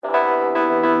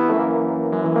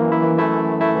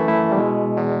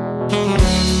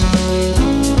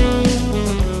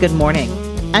Good morning.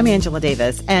 I'm Angela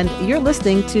Davis, and you're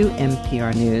listening to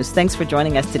NPR News. Thanks for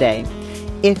joining us today.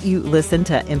 If you listen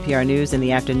to NPR News in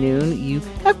the afternoon, you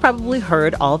have probably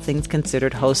heard All Things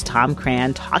Considered host Tom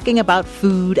Cran talking about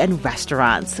food and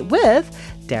restaurants with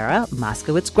Dara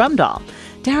Moskowitz Grumdahl.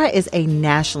 Dara is a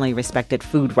nationally respected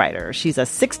food writer. She's a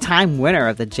 6-time winner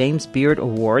of the James Beard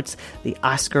Awards, the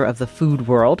Oscar of the food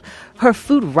world. Her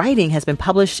food writing has been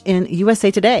published in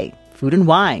USA Today, Food and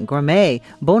Wine, Gourmet,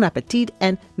 Bon Appetit,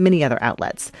 and many other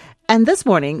outlets. And this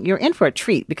morning, you're in for a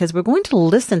treat because we're going to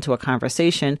listen to a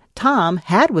conversation Tom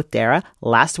had with Dara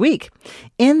last week.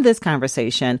 In this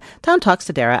conversation, Tom talks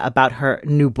to Dara about her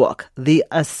new book, The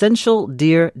Essential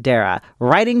Dear Dara,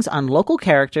 Writings on Local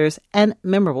Characters and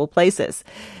Memorable Places.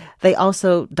 They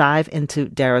also dive into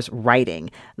Dara's writing,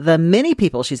 the many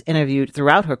people she's interviewed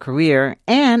throughout her career,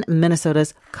 and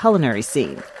Minnesota's culinary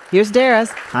scene. Here's Dara's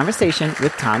conversation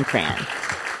with Tom Cran.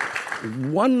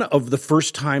 One of the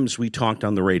first times we talked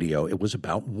on the radio, it was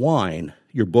about wine.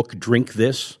 Your book, Drink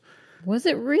This. Was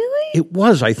it really? It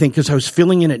was, I think, because I was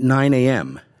filling in at 9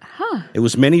 a.m. Huh. It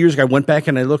was many years ago. I went back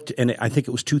and I looked, and I think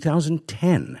it was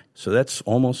 2010. So that's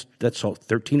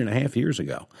 13 and a half years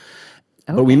ago.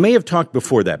 Okay. But we may have talked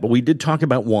before that, but we did talk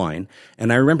about wine.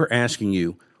 And I remember asking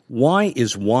you, why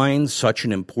is wine such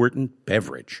an important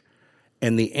beverage?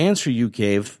 And the answer you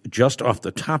gave just off the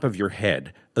top of your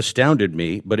head astounded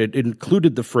me, but it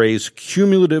included the phrase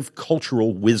cumulative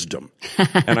cultural wisdom.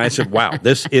 And I said, wow,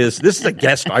 this is a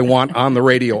guest I want on the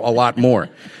radio a lot more.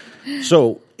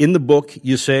 So in the book,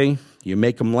 you say you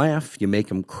make them laugh, you make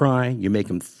them cry, you make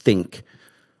them think.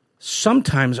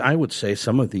 Sometimes I would say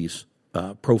some of these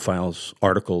profiles,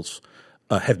 articles,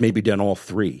 have maybe done all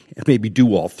three, maybe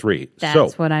do all three.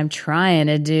 That's what I'm trying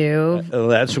to do.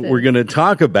 That's what we're going to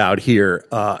talk about here.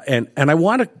 And I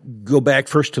want to go back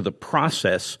first to the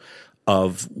process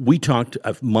of, we talked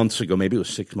months ago, maybe it was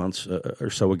 6 months or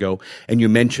so ago, and you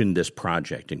mentioned this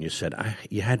project, and you said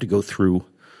you had to go through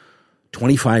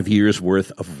 25 years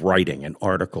worth of writing and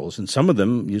articles, and some of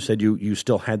them, you said you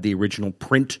still had the original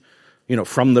print,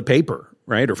 from the paper,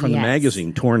 right, or from the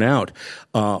magazine, torn out.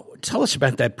 Tell us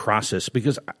about that process,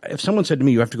 because if someone said to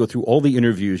me, you have to go through all the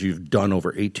interviews you've done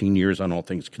over 18 years on All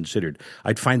Things Considered,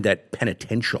 I'd find that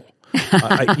penitential.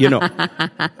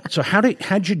 So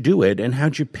how'd you do it, and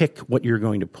how'd you pick what you're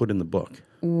going to put in the book?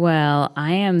 Well,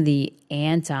 I am the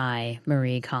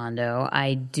anti-Marie Kondo.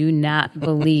 I do not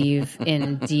believe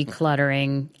in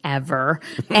decluttering ever.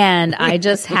 And I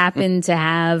just happen to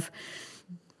have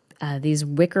these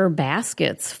wicker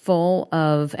baskets full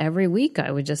of, every week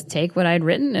I would just take what I'd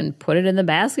written and put it in the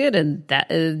basket and that,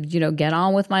 get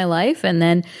on with my life. And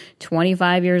then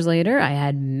 25 years later, I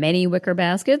had many wicker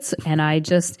baskets, and I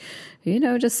just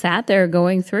sat there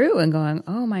going through and going,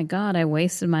 oh my God, I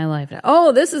wasted my life.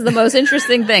 Oh, this is the most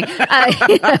interesting thing.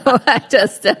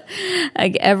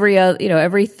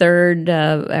 Every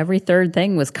third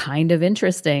thing was kind of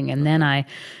interesting. And then I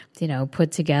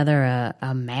put together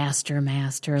a master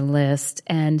list,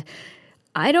 and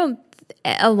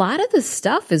a lot of the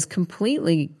stuff is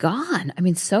completely gone. I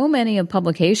mean, so many of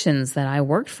publications that I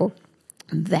worked for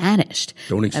vanished.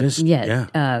 Don't exist.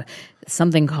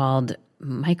 Something called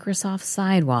Microsoft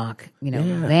Sidewalk,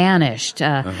 vanished.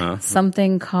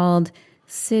 Something called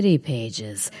City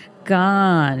Pages,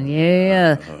 gone.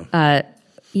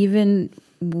 Even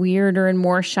weirder and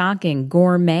more shocking,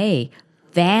 Gourmet,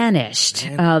 vanished.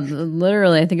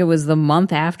 Literally, I think it was the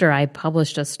month after I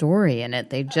published a story in it.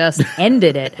 They just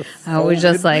ended it. I was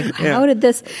just like, how did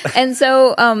this? And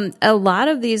so a lot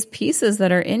of these pieces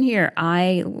that are in here,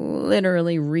 I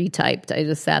literally retyped. I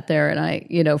just sat there and I,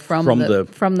 from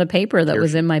the paper that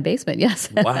was in my basement.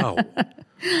 Yes. Wow.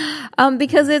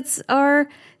 Because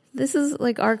this is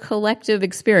like our collective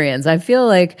experience. I feel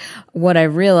like what I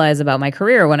realized about my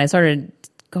career when I started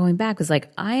going back was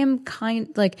like, I am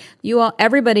you all,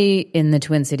 everybody in the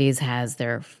Twin Cities has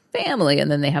their family, and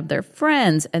then they have their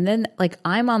friends, and then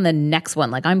I'm on the next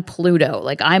one. I'm Pluto,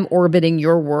 I'm orbiting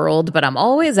your world, but I'm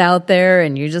always out there,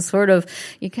 and you just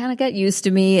you kind of get used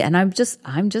to me, and I'm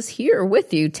just here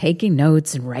with you, taking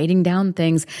notes and writing down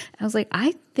things. I was like,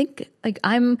 I think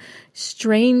I'm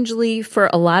strangely, for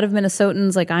a lot of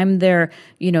Minnesotans, I'm their,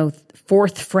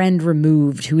 fourth friend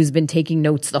removed who's been taking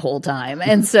notes the whole time.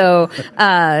 And so,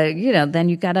 then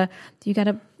you gotta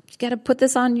put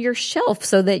this on your shelf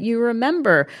so that you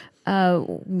remember,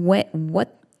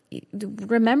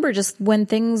 remember just when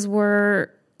things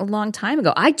were a long time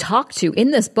ago. I talked to,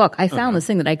 in this book, I found this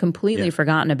thing that I completely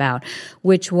forgotten about,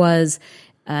 which was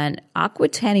an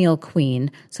aquatennial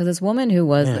queen. So this woman who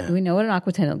was, we know what an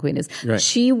aquatennial queen is. Right.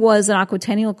 She was an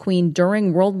aquatennial queen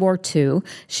during World War II.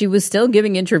 She was still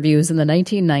giving interviews in the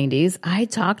 1990s. I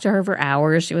talked to her for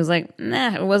hours. She was like,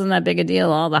 nah, it wasn't that big a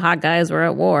deal. All the hot guys were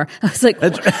at war. I was like,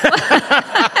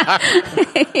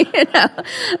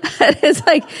 it's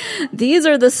like, these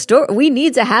are the stories. We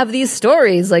need to have these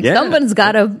stories. Like someone's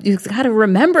you've got to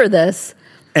remember this.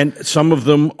 And some of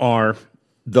them are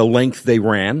the length they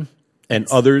ran. And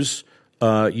others,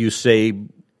 you say,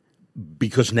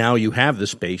 because now you have the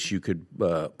space, you could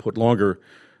put longer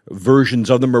versions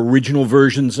of them, original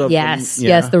versions of them.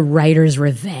 Yes, the writer's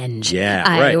revenge. Yeah,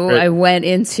 right. I went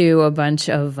into a bunch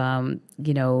of, I'm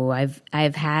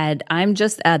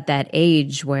just at that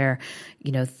age where,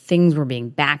 things were being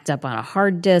backed up on a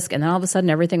hard disk, and then all of a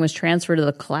sudden everything was transferred to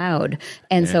the cloud.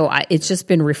 And so it's just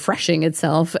been refreshing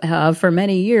itself for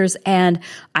many years. And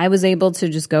I was able to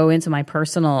just go into my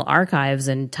personal archives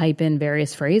and type in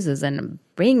various phrases, and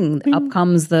bing, up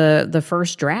comes the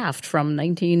first draft from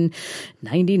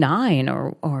 1999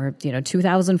 or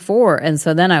 2004. And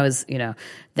so then I was,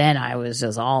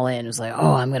 just all in. It was like,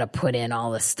 I'm going to put in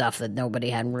all the stuff that nobody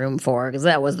had room for, because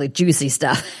that was the juicy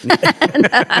stuff.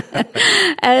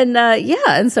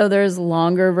 And so there's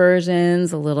longer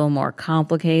versions, a little more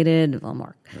complicated, a little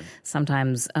more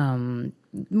sometimes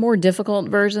more difficult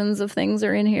versions of things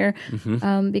are in here,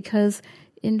 because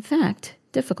in fact,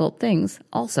 difficult things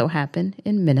also happen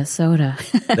in Minnesota.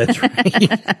 That's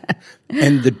right.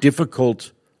 And the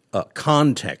difficult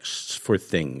contexts for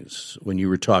things, when you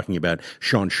were talking about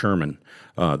Sean Sherman,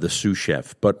 the sous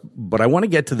chef. But I want to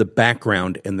get to the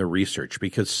background and the research,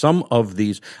 because some of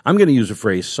these, I'm going to use a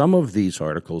phrase, some of these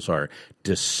articles are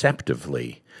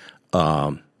deceptively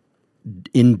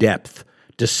in-depth,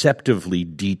 deceptively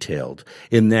detailed,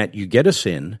 in that you get us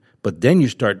in, but then you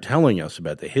start telling us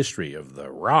about the history of the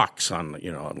rocks on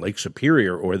Lake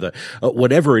Superior, or the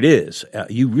whatever it is.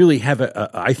 You really have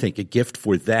I think a gift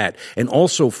for that, and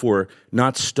also for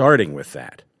not starting with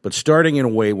that, but starting in a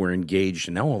way we're engaged.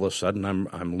 And now all of a sudden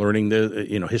I'm learning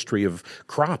the history of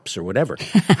crops or whatever.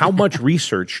 How much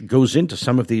research goes into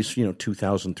some of these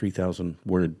 2,000, 3,000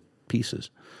 word pieces?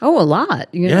 Oh, a lot.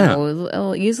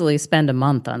 I'll easily spend a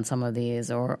month on some of these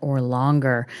or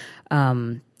longer.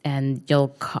 And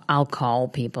I'll call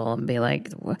people and be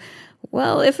like,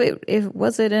 well, if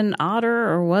was it an otter,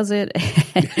 or was it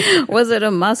a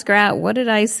muskrat?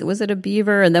 Was it a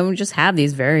beaver? And then we just have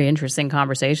these very interesting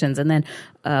conversations. And then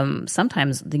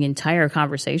sometimes the entire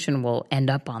conversation will end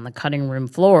up on the cutting room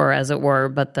floor, as it were,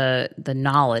 but the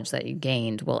knowledge that you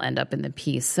gained will end up in the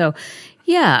piece. So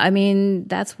yeah, I mean,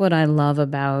 that's what I love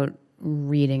about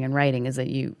reading and writing, is that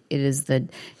you just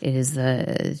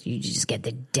get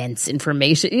the dense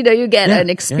information. You get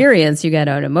an experience, you get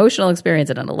an emotional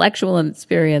experience, an intellectual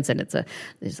experience, and it's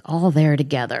all there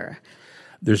together.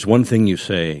 There's one thing you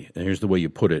say, and here's the way you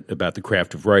put it about the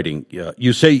craft of writing.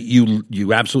 You say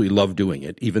you absolutely love doing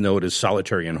it, even though it is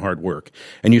solitary and hard work.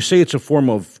 And you say it's a form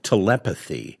of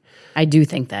telepathy. I do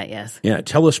think that, yes. Yeah,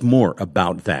 tell us more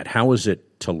about that. How is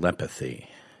it telepathy?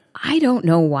 I don't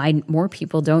know why more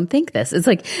people don't think this. It's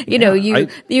like,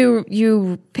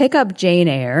 you pick up Jane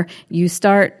Eyre, you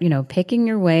start, picking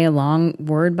your way along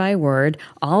word by word.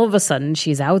 All of a sudden,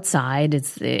 she's outside.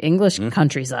 It's the English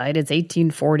countryside. It's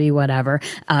 1840, whatever.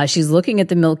 She's looking at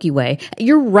the Milky Way.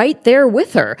 You're right there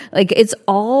with her. Like, it's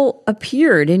all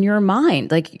appeared in your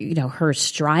mind. Like, her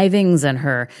strivings and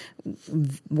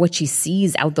what she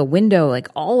sees out the window, like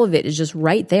all of it is just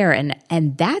right there.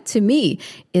 And that to me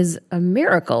is a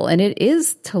miracle, and it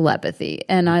is telepathy.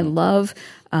 And I love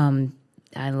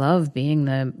being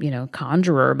the,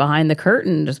 conjurer behind the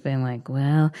curtain, just being like,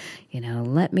 well,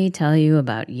 let me tell you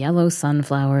about yellow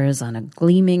sunflowers on a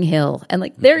gleaming hill. And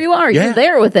like, there you are, you're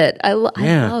there with it. I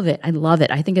love it. I love it.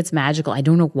 I think it's magical. I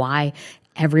don't know why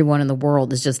everyone in the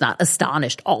world is just not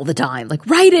astonished all the time. Like,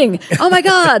 writing! Oh my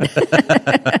God!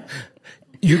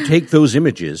 You take those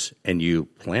images and you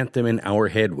plant them in our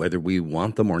head, whether we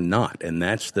want them or not. And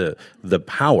that's the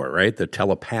power, right? The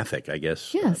telepathic, I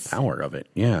guess, power of it.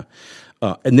 Yeah.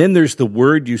 And then there's the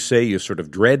word you say you sort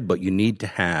of dread, but you need to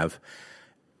have.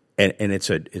 And it's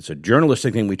a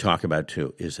journalistic thing we talk about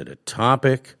too. Is it a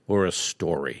topic or a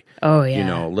story? Oh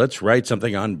yeah. Let's write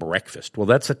something on breakfast. Well,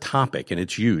 that's a topic and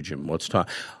it's huge. And let's talk.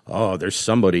 Oh, there's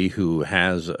somebody who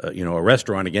has a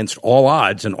restaurant against all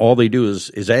odds and all they do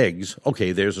is eggs.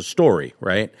 Okay, there's a story,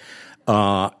 right?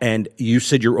 And you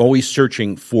said you're always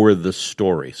searching for the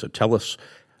story. So tell us,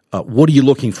 what are you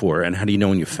looking for, and how do you know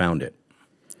when you found it?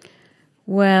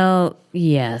 Well,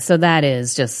 yeah. So that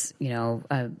is just, you'll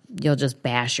just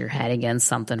bash your head against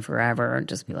something forever and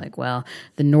just be like, well,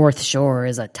 the North Shore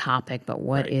is a topic, but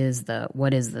what is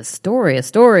the story? A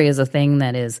story is a thing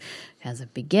that has a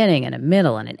beginning and a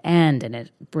middle and an end, and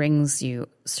it brings you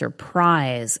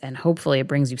surprise, and hopefully it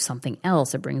brings you something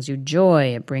else. It brings you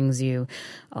joy. It brings you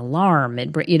alarm.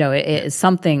 It is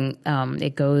something.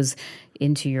 It goes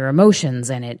into your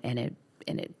emotions, and it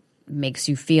makes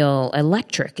you feel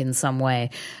electric in some way.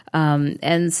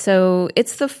 And so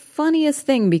it's the funniest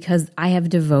thing because I have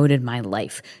devoted my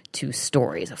life to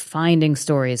stories, of finding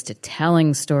stories, to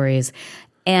telling stories.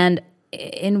 And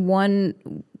in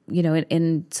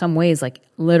some ways, like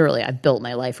literally, I've built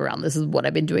my life around this is what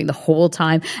I've been doing the whole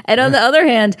time. And on the other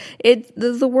hand,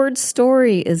 the word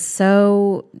story is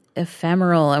so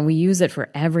ephemeral, and we use it for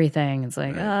everything. It's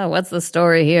like, oh, what's the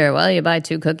story here? Well, you buy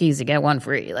 2 cookies, you get 1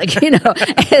 free. Like,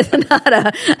 it's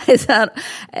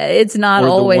not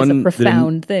always a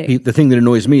profound thing. The thing that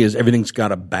annoys me is everything's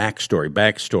got a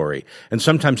backstory. And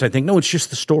sometimes I think, no, it's just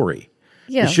the story.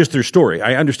 Yeah. It's just their story.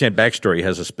 I understand backstory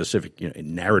has a specific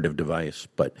narrative device,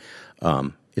 but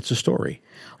it's a story.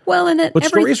 Well, but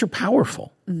stories are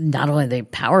powerful. Not only are they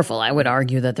powerful, I would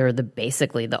argue that they're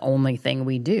basically the only thing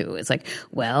we do. It's like,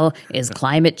 well, is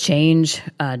climate change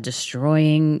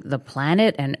destroying the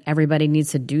planet and everybody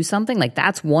needs to do something? Like,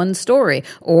 that's one story.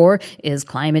 Or is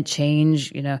climate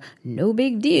change, no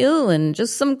big deal and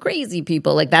just some crazy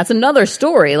people? Like, that's another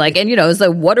story. Like, and it's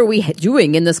like, what are we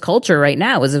doing in this culture right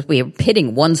now? Is if we're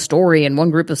pitting one story and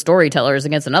one group of storytellers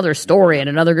against another story and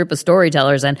another group of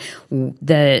storytellers, and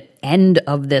the end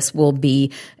of this will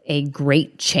be a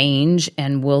great change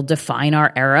and will define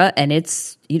our era. And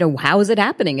it's, how is it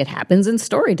happening? It happens in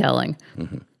storytelling.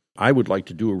 Mm-hmm. I would like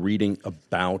to do a reading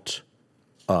about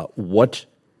what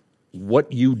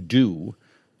you do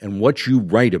and what you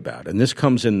write about. And this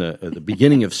comes in the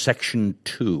beginning of section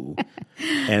 2.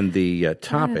 And the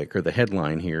topic or the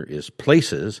headline here is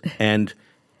places and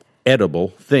edible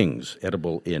things,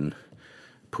 edible in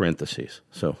parentheses.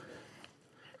 So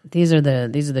These are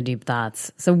the deep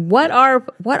thoughts. So what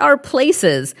are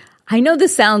places? I know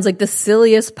this sounds like the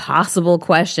silliest possible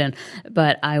question,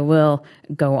 but I will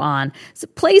go on. So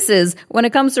places, when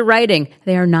it comes to writing,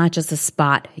 they are not just a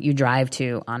spot you drive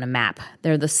to on a map.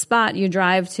 They're the spot you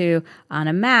drive to on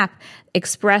a map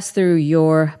expressed through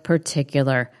your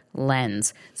particular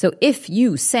lens. So if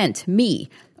you sent me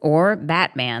or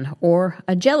Batman or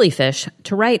a jellyfish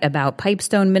to write about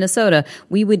Pipestone, Minnesota,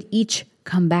 we would each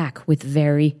come back with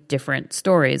very different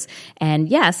stories. And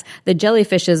yes, the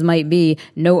jellyfishes might be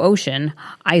no ocean,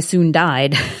 I soon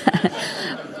died.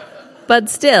 But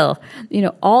still,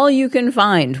 all you can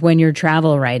find when you're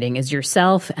travel writing is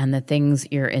yourself and the things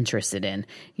you're interested in.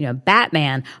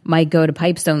 Batman might go to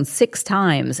Pipestone 6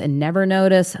 times and never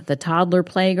notice the toddler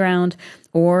playground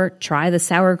or try the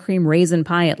sour cream raisin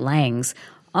pie at Lang's,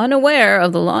 unaware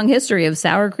of the long history of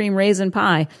sour cream raisin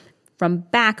pie from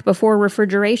back before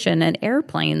refrigeration and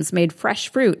airplanes made fresh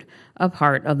fruit a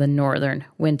part of the northern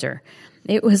winter.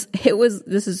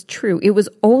 This is true. It was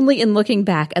only in looking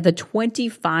back at the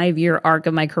 25-year arc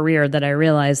of my career that I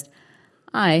realized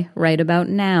I write about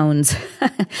nouns,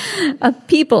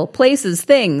 people, places,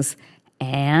 things,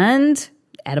 and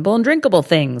edible and drinkable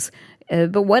things.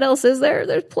 But what else is there?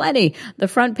 There's plenty. The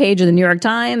front page of the New York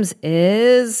Times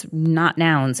is not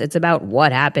nouns. It's about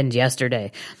what happened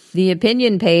yesterday. The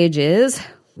opinion page is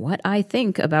what I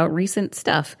think about recent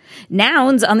stuff.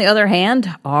 Nouns, on the other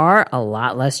hand, are a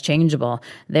lot less changeable.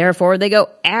 Therefore, they go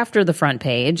after the front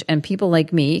page, and people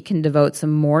like me can devote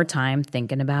some more time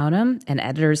thinking about them, and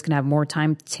editors can have more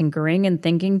time tinkering and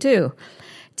thinking too.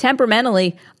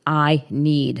 Temperamentally, I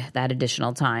need that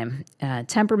additional time.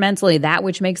 Temperamentally, that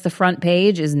which makes the front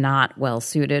page is not well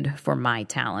suited for my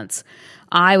talents.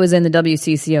 I was in the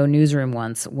WCCO newsroom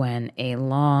once when a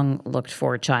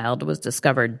long-looked-for child was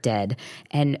discovered dead,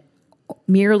 and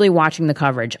merely watching the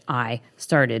coverage, I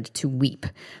started to weep.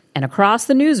 And across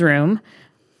the newsroom,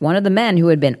 one of the men who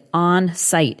had been on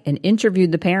site and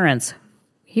interviewed the parents,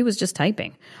 he was just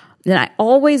typing. Then I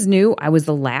always knew I was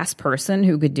the last person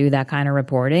who could do that kind of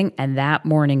reporting, and that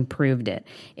morning proved it.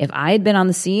 If I had been on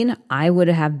the scene, I would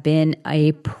have been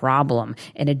a problem,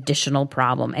 an additional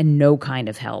problem, and no kind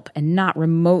of help, and not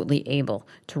remotely able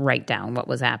to write down what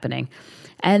was happening.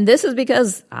 And this is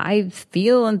because I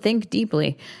feel and think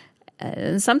deeply.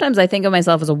 Sometimes I think of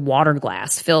myself as a water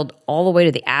glass filled all the way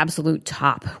to the absolute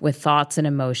top with thoughts and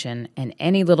emotion, and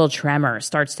any little tremor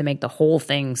starts to make the whole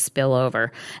thing spill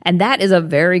over. And that is a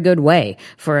very good way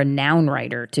for a noun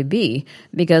writer to be,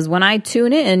 because when I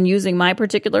tune in using my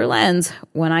particular lens,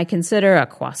 when I consider a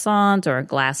croissant or a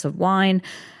glass of wine,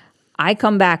 I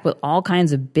come back with all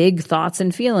kinds of big thoughts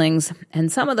and feelings,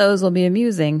 and some of those will be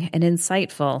amusing and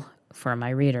insightful for my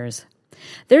readers.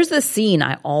 There's this scene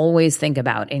I always think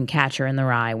about in Catcher in the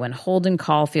Rye when Holden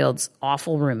Caulfield's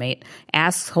awful roommate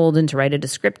asks Holden to write a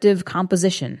descriptive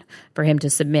composition for him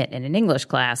to submit in an English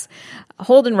class.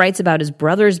 Holden writes about his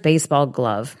brother's baseball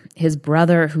glove, his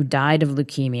brother who died of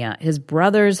leukemia, his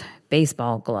brother's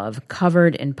baseball glove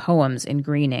covered in poems in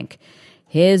green ink.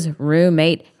 His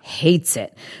roommate hates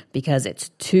it because it's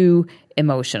too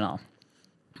emotional.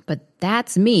 But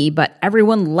that's me, but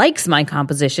everyone likes my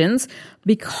compositions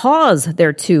because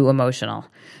they're too emotional.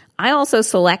 I also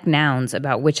select nouns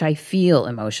about which I feel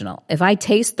emotional. If I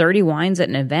taste 30 wines at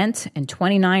an event and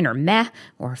 29 are meh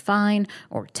or fine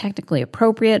or technically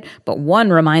appropriate, but one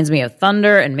reminds me of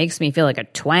thunder and makes me feel like a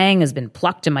twang has been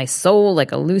plucked in my soul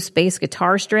like a loose bass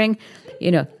guitar string,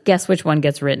 guess which one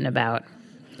gets written about.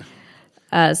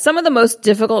 Some of the most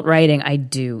difficult writing I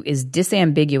do is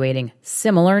disambiguating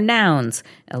similar nouns.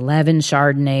 11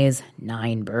 Chardonnays,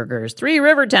 9 burgers, 3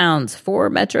 river towns, 4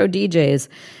 Metro DJs.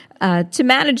 To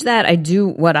manage that, I do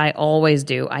what I always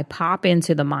do. I pop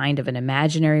into the mind of an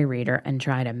imaginary reader and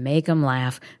try to make them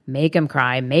laugh, make them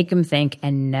cry, make them think,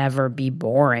 and never be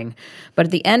boring. But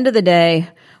at the end of the day,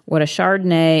 what a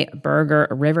Chardonnay, a burger,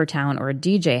 a river town, or a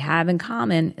DJ have in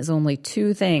common is only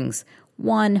 2 things.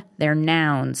 1, they're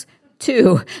nouns.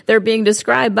 2, they're being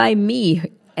described by me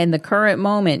in the current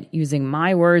moment using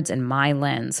my words and my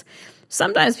lens.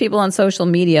 Sometimes people on social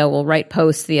media will write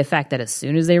posts to the effect that as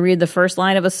soon as they read the first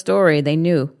line of a story, they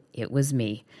knew it was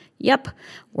me. Yep,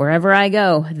 wherever I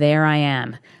go, there I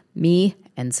am. Me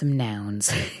and some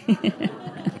nouns.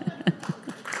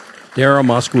 Dara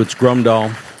Moskowitz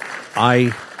Grumdahl,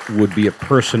 I would be a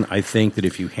person, I think, that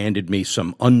if you handed me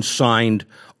some unsigned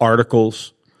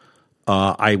articles,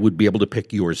 I would be able to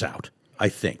pick yours out, I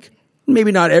think.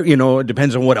 Maybe not, it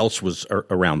depends on what else was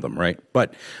around them, right?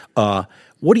 But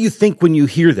what do you think when you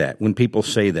hear that, when people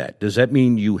say that? Does that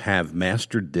mean you have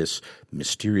mastered this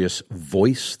mysterious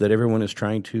voice that everyone is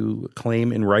trying to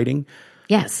claim in writing?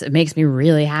 Yes, it makes me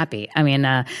really happy. I mean,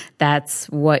 that's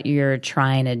what you're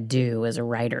trying to do as a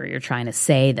writer. You're trying to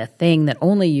say the thing that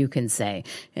only you can say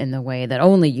in the way that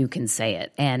only you can say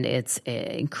it. And it's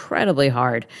incredibly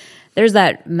hard. There's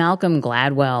that Malcolm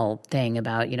Gladwell thing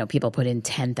about, people put in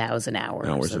 10,000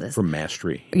 hours. For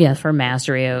mastery. Yeah, for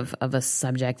mastery of a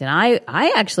subject. And I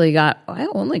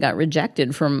only got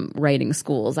rejected from writing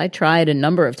schools. I tried a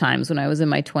number of times when I was in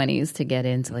my 20s to get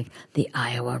into like the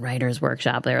Iowa Writers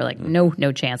Workshop. They were like, no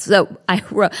chance. So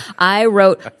I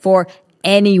wrote for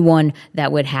anyone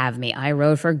that would have me. I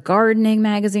wrote for gardening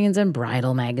magazines and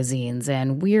bridal magazines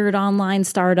and weird online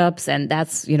startups. And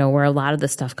that's, where a lot of the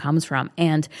stuff comes from.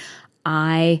 And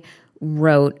I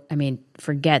wrote,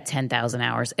 forget 10,000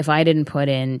 hours. If I didn't put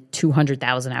in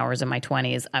 200,000 hours in my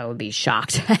 20s, I would be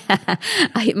shocked.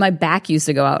 My back used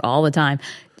to go out all the time.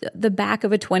 The back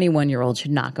of a 21-year-old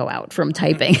should not go out from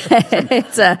typing.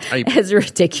 It's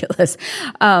ridiculous.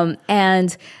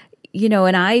 And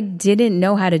I didn't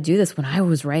know how to do this when I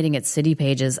was writing at City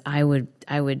Pages. I would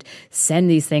send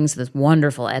these things to this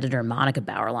wonderful editor, Monica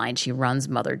Bauerlein. She runs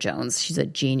Mother Jones. She's a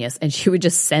genius. And she would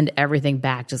just send everything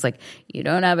back just like, you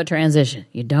don't have a transition.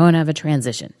 You don't have a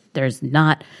transition. There's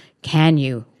not, can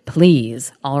you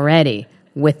please already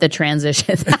with the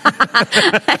transition.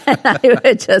 And I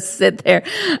would just sit there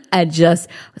and was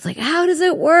like, how does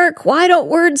it work? Why don't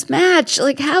words match?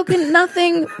 Like, how can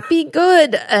nothing be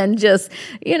good? And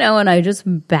and I just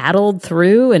battled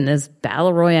through in this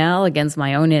battle royale against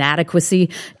my own inadequacy,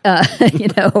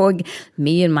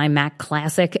 me and my Mac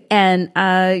Classic. And,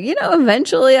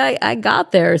 eventually I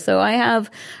got there. So I have,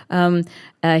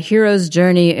 a hero's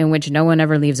journey in which no one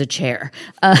ever leaves a chair.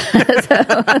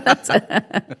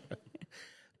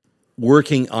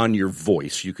 Working on your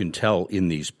voice, you can tell in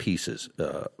these pieces.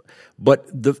 But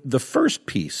the first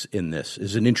piece in this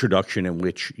is an introduction in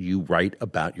which you write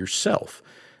about yourself.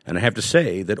 And I have to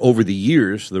say that over the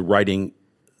years, the writing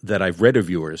that I've read of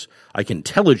yours, I can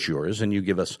tell it's yours, and you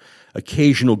give us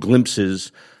occasional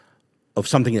glimpses of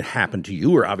something that happened to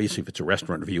you, or obviously if it's a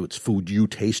restaurant review, it's food you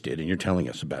tasted and you're telling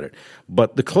us about it.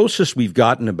 But the closest we've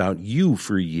gotten about you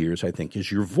for years, I think,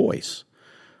 is your voice.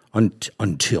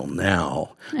 Until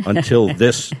now, until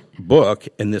this book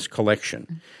and this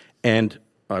collection. And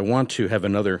I want to have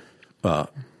another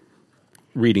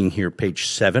reading here, page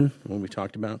 7, what we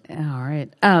talked about. All right.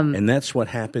 And that's what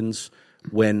happens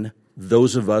when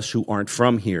those of us who aren't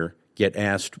from here get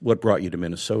asked, what brought you to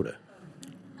Minnesota?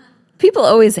 People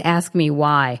always ask me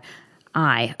why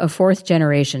I, a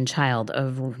fourth-generation child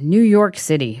of New York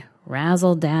City,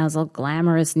 razzle-dazzle,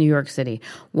 glamorous New York City,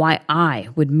 why I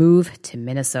would move to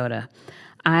Minnesota.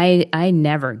 I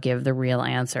never give the real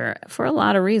answer for a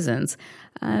lot of reasons.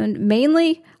 And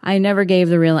mainly, I never gave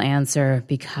the real answer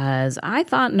because I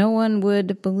thought no one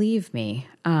would believe me.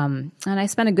 And I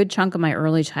spent a good chunk of my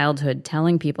early childhood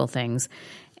telling people things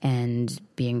and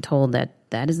being told that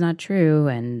that is not true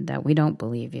and that we don't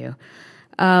believe you.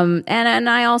 And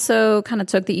I also kind of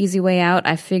took the easy way out.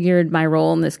 I figured my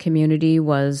role in this community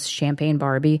was Champagne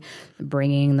Barbie,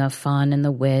 bringing the fun and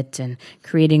the wit and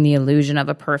creating the illusion of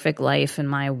a perfect life in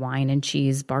my wine and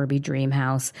cheese Barbie dream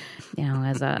house,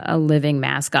 as a living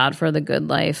mascot for the good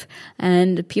life.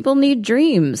 And people need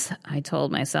dreams, I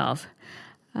told myself.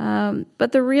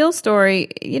 But the real story,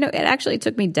 it actually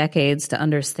took me decades to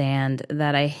understand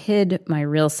that I hid my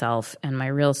real self and my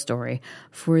real story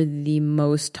for the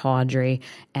most tawdry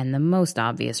and the most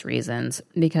obvious reasons,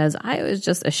 because I was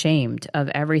just ashamed of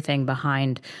everything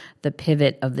behind the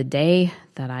pivot of the day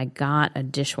that I got a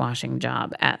dishwashing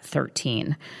job at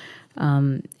 13.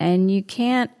 And you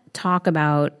can't talk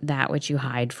about that which you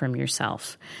hide from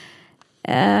yourself.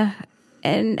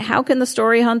 And how can the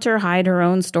story hunter hide her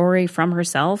own story from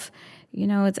herself?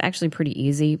 It's actually pretty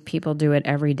easy. People do it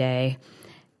every day.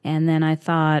 And then I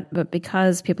thought, but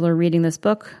because people are reading this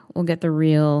book, we'll get the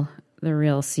real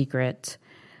secret.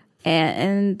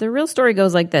 And the real story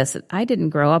goes like this. I didn't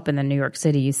grow up in the New York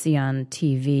City you see on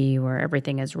TV where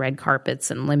everything is red carpets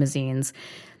and limousines.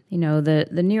 The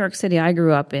New York City I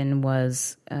grew up in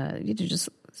was just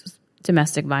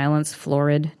domestic violence,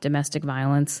 florid domestic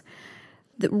violence.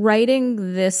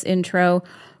 Writing this intro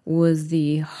was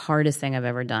the hardest thing I've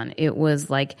ever done. It was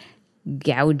like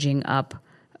gouging up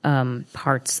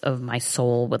parts of my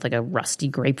soul with like a rusty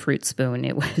grapefruit spoon.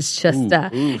 It was just,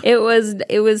 but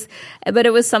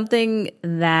it was something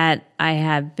that I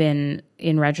have been,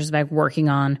 in retrospect, working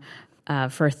on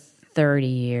for 30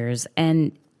 years.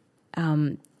 And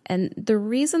the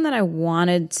reason that I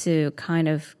wanted to kind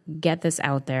of get this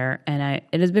out there, and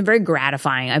it has been very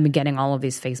gratifying. I've been getting all of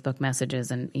these Facebook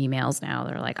messages and emails now.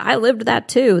 They're like, I lived that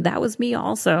too. That was me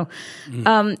also.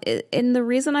 And the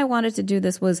reason I wanted to do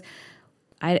this was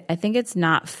I think it's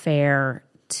not fair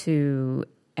to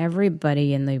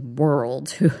everybody in the world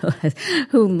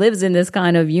who lives in this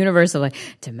kind of universe of like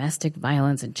domestic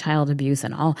violence and child abuse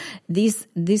and all these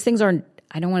things are,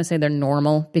 I don't want to say they're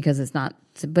normal because it's not,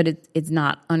 but it's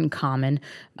not uncommon.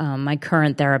 My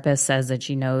current therapist says that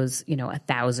she knows,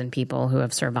 1,000 people who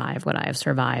have survived what I have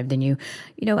survived. And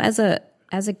as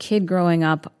a kid growing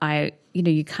up,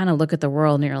 you kind of look at the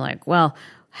world and you're like, well,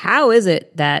 how is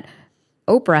it that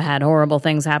Oprah had horrible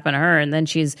things happen to her, and then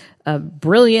she's a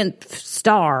brilliant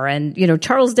star, and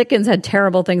Charles Dickens had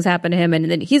terrible things happen to him, and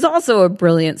then he's also a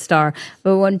brilliant star.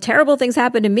 But when terrible things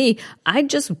happen to me, I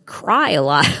just cry a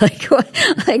lot. How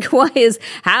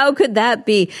could that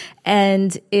be?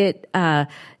 And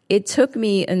it took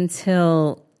me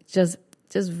until just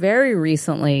very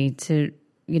recently to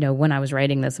when I was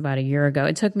writing this about a year ago,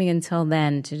 it took me until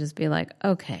then to just be like,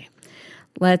 okay.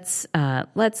 Let's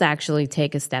actually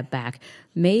take a step back.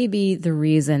 Maybe the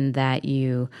reason that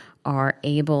you are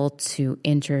able to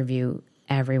interview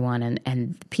everyone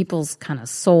and people's kind of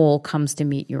soul comes to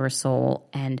meet your soul,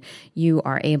 and you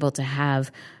are able to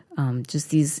have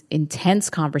just these intense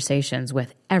conversations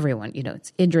with everyone.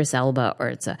 It's Idris Elba or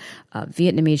it's a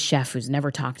Vietnamese chef who's never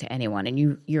talked to anyone,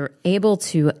 and you're able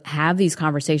to have these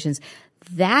conversations.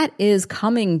 That is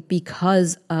coming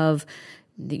because of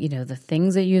the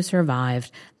things that you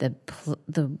survived,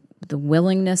 the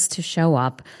willingness to show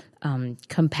up.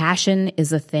 Compassion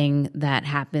is a thing that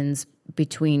happens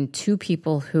between two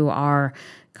people who are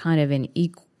kind of in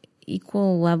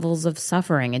equal levels of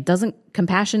suffering.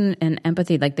 Compassion and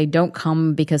empathy, they don't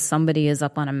come because somebody is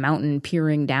up on a mountain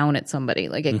peering down at somebody.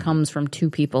 It comes from two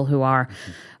people who are,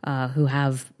 who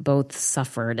have both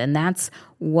suffered. And that's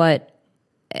what,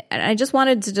 I just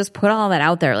wanted to just put all that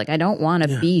out there. I don't want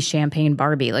to be Champagne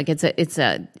Barbie. It's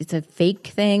a fake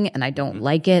thing, and I don't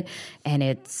like it. And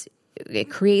it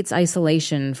creates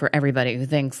isolation for everybody who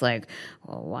thinks well,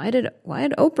 why did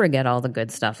Oprah get all the good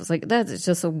stuff? It's that's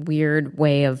just a weird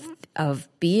way of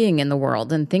being in the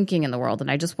world and thinking in the world.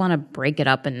 And I just want to break it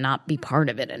up and not be part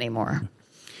of it anymore.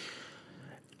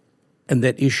 And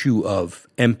that issue of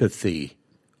empathy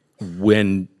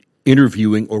when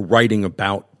interviewing or writing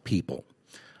about people.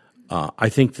 I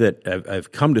think that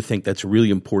I've come to think that's a really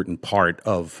important part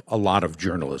of a lot of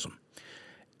journalism.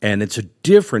 And it's a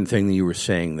different thing that you were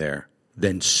saying there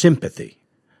than sympathy.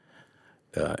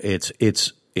 It's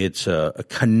a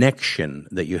connection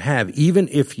that you have, even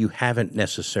if you haven't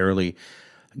necessarily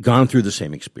gone through the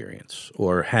same experience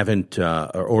or haven't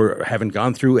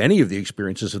gone through any of the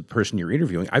experiences of the person you're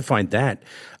interviewing. I find that,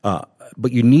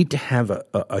 but you need to have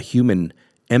a human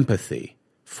empathy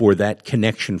for that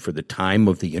connection for the time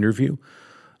of the interview.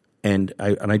 And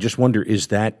I just wonder,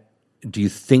 do you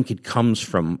think it comes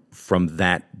from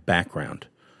that background?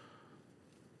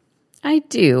 I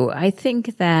do.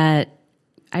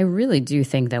 I really do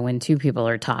think that when two people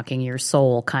are talking, your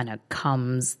soul kind of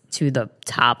comes to the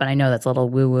top. And I know that's a little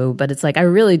woo-woo, but it's like, I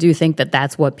really do think that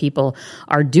that's what people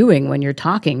are doing when you're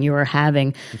talking. You are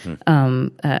having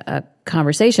a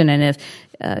conversation. And if,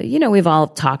 we've all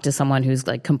talked to someone who's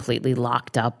like completely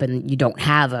locked up and you don't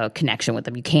have a connection with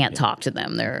them. You can't talk to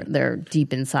them. They're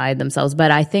deep inside themselves.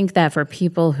 But I think that for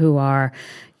people who are,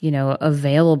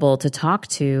 available to talk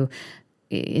to,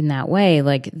 in that way,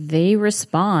 like they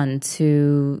respond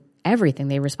to everything.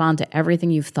 They respond to everything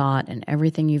you've thought and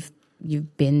everything you've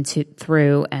been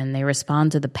through, and they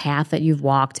respond to the path that you've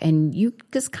walked. And you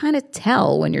just kind of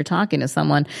tell when you're talking to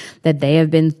someone that they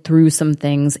have been through some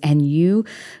things, and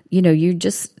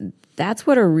that's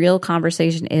what a real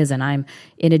conversation is. And I'm,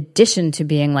 in addition to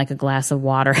being like a glass of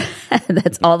water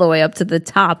that's all the way up to the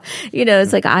top,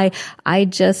 it's like I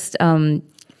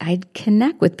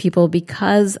connect with people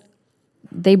because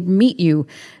they meet you.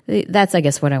 That's, I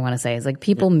guess, what I want to say is like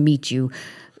people meet you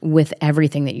with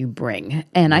everything that you bring.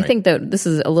 And I think that this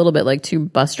is a little bit like two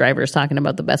bus drivers talking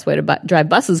about the best way to drive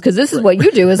buses, because this is what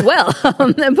you do as well.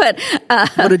 But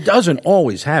it doesn't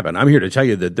always happen. I'm here to tell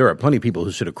you that there are plenty of people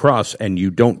who sit across and you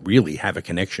don't really have a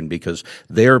connection because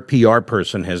their PR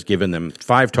person has given them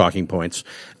 5 talking points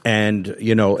and,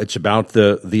 it's about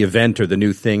the event or the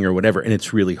new thing or whatever. And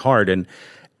it's really hard. And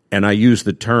I use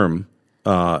the term,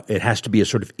 it has to be a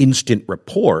sort of instant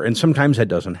rapport, and sometimes that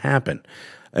doesn't happen.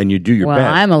 And you do your best.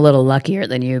 Well, I'm a little luckier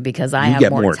than you because I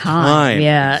have more time.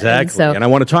 Yeah, exactly. And I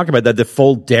want to talk about that, the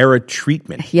full Dara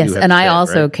treatment. Yes, and I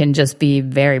also can just be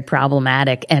very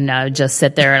problematic and just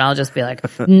sit there and I'll just be like,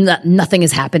 nothing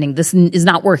is happening. This is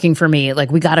not working for me.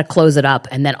 Like, we got to close it up.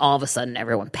 And then all of a sudden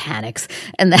everyone panics.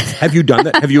 And that's Have you done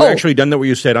that? Have you actually done that where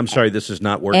you said, I'm sorry, this is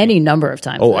not working? Any number of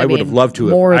times. Oh, I would have loved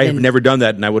to. I have never done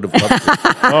that, and I would have loved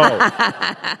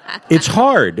to. It's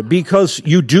hard because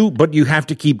you do, but you have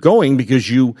to keep going because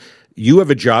you have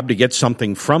a job to get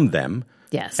something from them.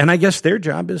 Yes. And I guess their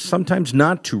job is sometimes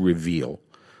not to reveal.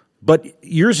 But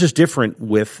yours is different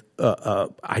with,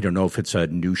 I don't know if it's a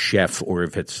new chef or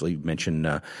if it's, like you mentioned,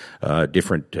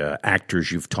 different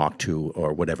actors you've talked to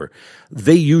or whatever.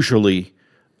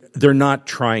 They're not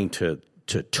trying to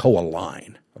toe a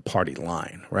line, a party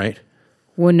line, right?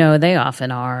 Well, no, they often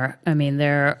are. I mean,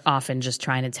 they're often just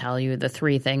trying to tell you the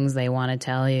 3 things they want to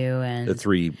tell you, and the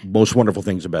 3 most wonderful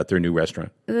things about their new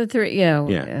restaurant. The 3,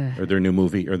 or their new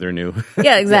movie, or their new.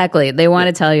 Yeah, exactly. They want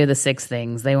to tell you the 6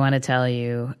 things they want to tell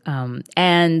you,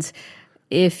 and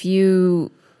if you,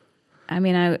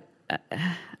 a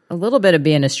little bit of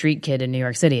being a street kid in New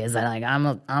York City is that like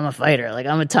I'm a fighter, like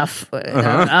I'm a tough,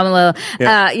 I'm a little,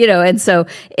 and so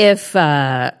if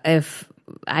I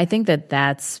think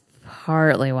that's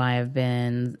partly why I've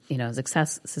been, as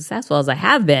successful as I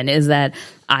have been, is that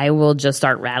I will just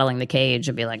start rattling the cage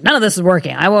and be like, none of this is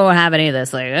working. I won't have any of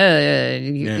this. Like,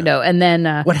 and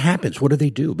then what happens? What do they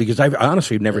do? Because I've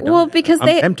honestly never done. Well, because I'm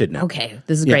tempted now. Okay,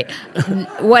 this is great.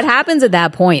 What happens at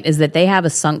that point is that they have a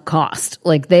sunk cost.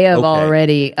 Like they have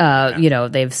already,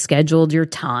 they've scheduled your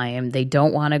time. They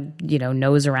don't want to,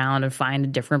 nose around and find a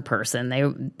different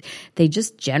person. They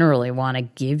just generally want to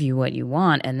give you what you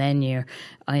want, and then you're,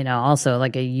 also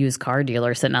like a used car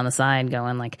dealer sitting on the side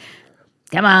going like,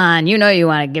 come on, you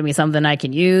want to give me something I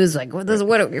can use. Like,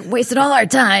 we're wasting all our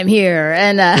time here.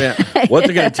 And what's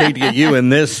it going to take to get you in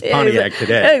this Pontiac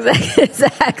today?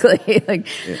 Exactly. Like,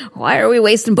 why are we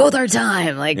wasting both our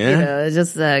time? Like,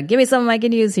 just give me something I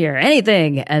can use here.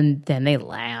 Anything. And then they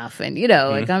laugh. And,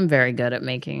 like I'm very good at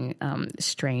making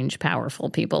strange, powerful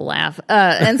people laugh.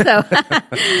 And so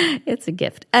it's a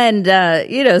gift. And, try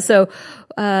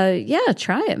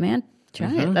it, man.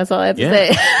 Try it. That's all I have to say.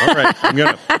 All right.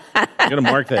 I'm gonna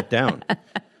mark that down.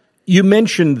 You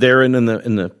mentioned there in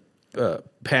the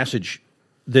passage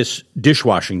this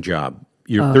dishwashing job.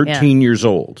 You're 13 years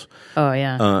old. Oh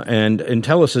yeah. And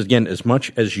tell us again as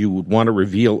much as you would want to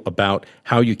reveal about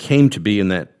how you came to be in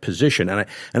that position. And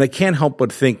I can't help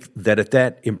but think that at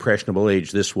that impressionable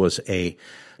age, this was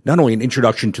not only an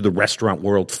introduction to the restaurant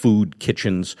world, food,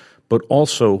 kitchens, but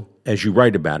also, as you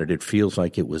write about it, it feels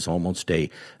like it was almost an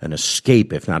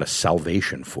escape, if not a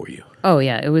salvation for you. Oh,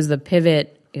 yeah. It was the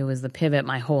pivot. It was the pivot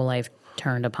my whole life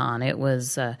turned upon. It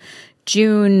was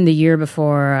June the year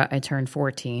before I turned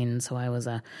 14, so I was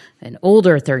an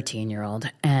older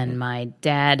 13-year-old. And my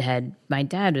dad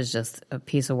was just a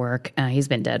piece of work. He's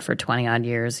been dead for 20-odd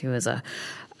years. He was a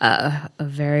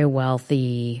very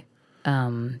wealthy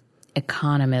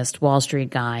economist, Wall Street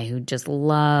guy who just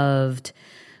loved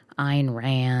Ayn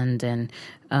Rand and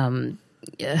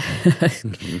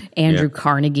Andrew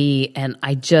Carnegie, and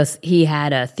he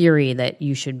had a theory that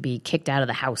you should be kicked out of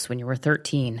the house when you were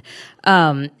 13,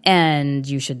 and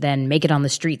you should then make it on the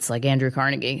streets like Andrew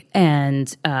Carnegie. And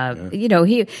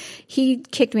he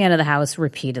kicked me out of the house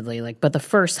repeatedly, but the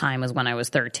first time was when I was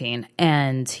 13,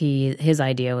 and his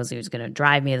idea was he was going to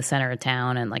drive me to the center of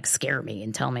town and scare me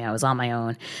and tell me I was on my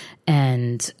own,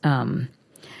 and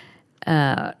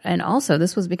also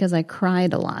this was because I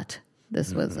cried a lot.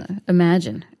 This was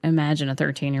imagine a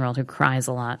 13-year-old who cries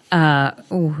a lot,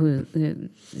 who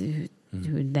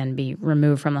would then be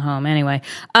removed from the home. Anyway,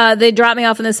 they dropped me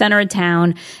off in the center of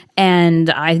town, and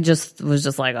I was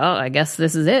just like, oh, I guess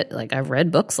this is it. I've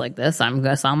read books like this. I'm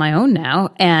just on my own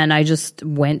now. And I just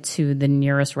went to the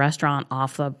nearest restaurant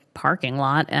off the parking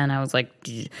lot, and I was like,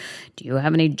 do you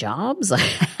have any jobs?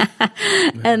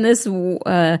 And this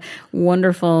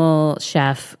wonderful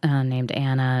chef named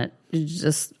Anna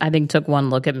I think took one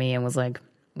look at me and was like,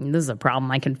 this is a problem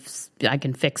I can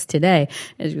fix today.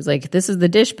 And she was like, this is the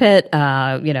dish pit.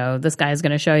 This guy's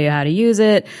going to show you how to use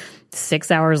it.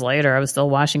 6 hours later, I was still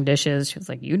washing dishes. She was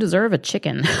like, you deserve a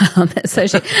chicken. So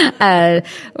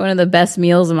one of the best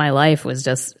meals of my life was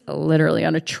just literally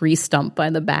on a tree stump by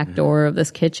the back door of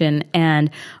this kitchen.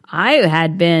 And I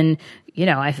had been,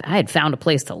 I had found a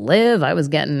place to live. I was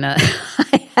getting, I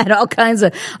had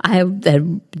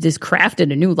just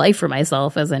crafted a new life for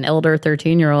myself as an elder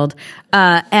 13-year-old.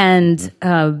 My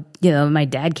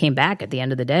dad came back at the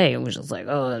end of the day and was just like,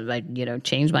 oh, I,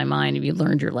 changed my mind. You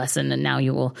learned your lesson and now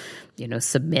you will,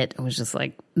 submit. It was just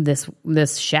like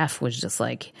this chef was just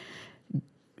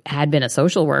had been a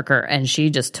social worker, and she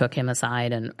just took him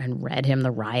aside and read him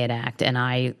the riot act. And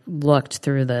I looked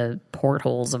through the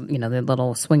portholes of, the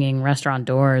little swinging restaurant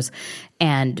doors,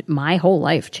 and my whole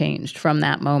life changed from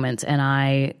that moment. And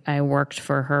I worked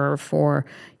for her for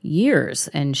years,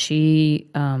 and she,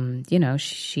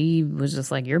 she was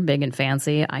just like, you're big and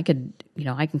fancy. I can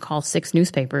call 6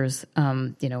 newspapers.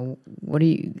 What do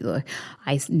you,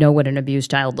 I know what an abused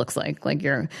child looks like.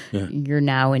 You're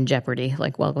now in jeopardy.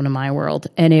 Welcome to my world.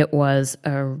 And it was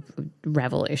a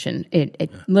revelation.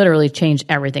 It literally changed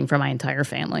everything for my entire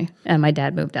family. And my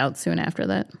dad moved out soon after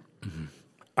that.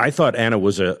 I thought Anna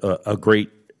was a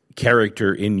great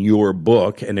character in your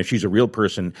book, and if she's a real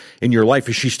person in your life,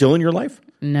 is she still in your life?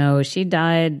 No, she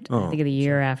died, I think, the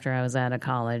year after I was out of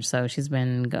college, so she's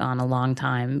been gone a long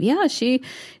time. Yeah, she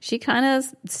kind of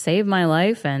saved my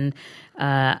life, and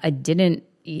I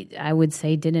would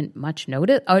say didn't much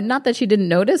notice. Oh, not that she didn't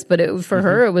notice, but for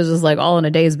her, it was just all in a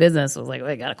day's business. It was like,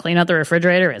 we got to clean out the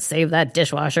refrigerator and save that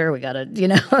dishwasher. We got to,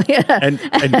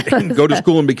 and go to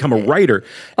school and become a writer.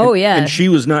 Oh, yeah. And she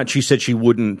was not, she said she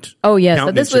wouldn't. Oh, yeah.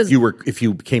 So this was, if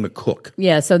you became a cook.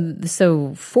 Yeah.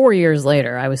 So 4 years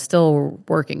later, I was still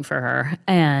working for her.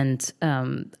 And,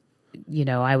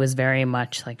 I was very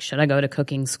much like, should I go to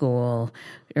cooking school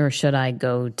or should I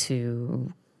go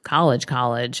to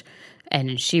college?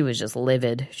 And she was just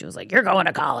livid. She was like, you're going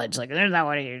to college. There's not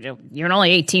what you do. You're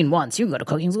only 18 once. You can go to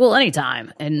cooking school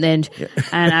anytime. And then,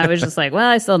 and I was just like, well,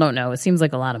 I still don't know. It seems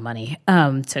like a lot of money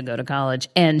to go to college.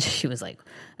 And she was like,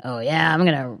 oh, yeah,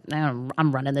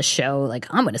 I'm running this show.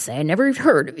 I'm going to say I never even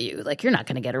heard of you. You're not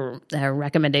going to get a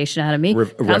recommendation out of me.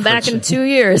 Come back in 2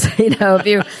 years,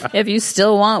 if you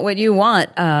still want what you want.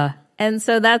 And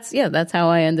so that's how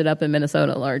I ended up in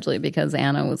Minnesota, largely because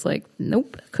Anna was like,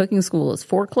 nope, cooking school is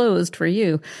foreclosed for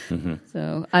you. Mm-hmm.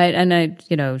 So I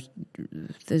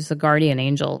there's a guardian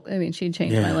angel. I mean, she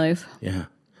changed my life. Yeah.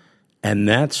 And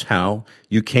that's how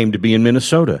you came to be in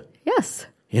Minnesota. Yes.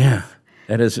 Yeah.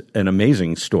 That is an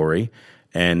amazing story.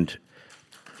 And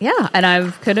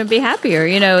I couldn't be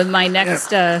happier. My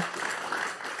next,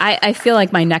 I feel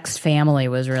like my next family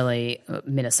was really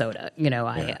Minnesota.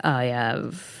 I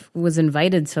was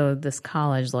invited to this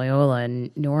college, Loyola in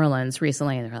New Orleans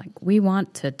recently, and they're like, we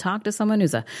want to talk to someone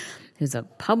who's a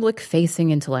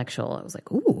public-facing intellectual. I was like,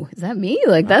 ooh, is that me?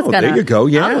 There you go,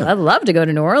 yeah. I'd love to go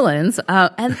to New Orleans.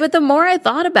 But the more I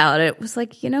thought about it, it was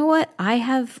like, you know what? I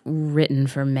have written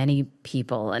for many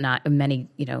people and many,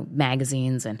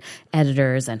 magazines and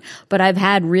editors, but I've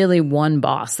had really one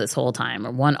boss this whole time,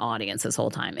 or one audience this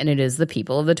whole time, and it is the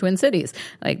people of the Twin Cities.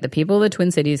 The people of the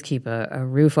Twin Cities keep a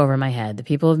roof over my head. The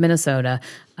people of Minnesota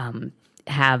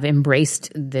have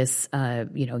embraced this,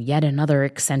 yet another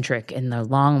eccentric in the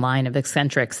long line of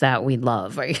eccentrics that we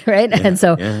love, right? Yeah, and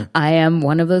so yeah. I am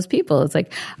one of those people. It's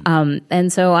like,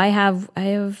 and so I have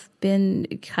been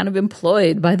kind of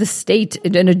employed by the state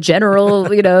in a general,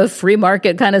 free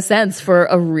market kind of sense for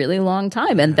a really long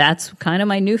time. And that's kind of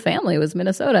my new family was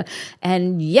Minnesota.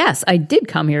 And yes, I did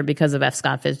come here because of F.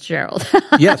 Scott Fitzgerald.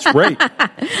 Yes, right.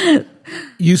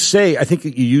 You say, I think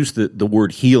you use the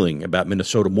word healing about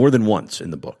Minnesota more than once in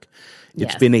the book.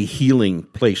 It's been a healing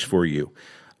place for you.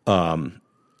 And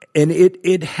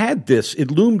it had this, it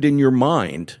loomed in your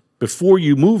mind before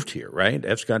you moved here, right?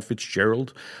 F. Scott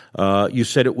Fitzgerald. You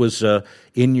said it was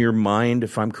in your mind,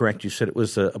 if I'm correct, you said it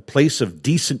was a place of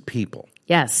decent people.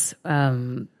 Yes.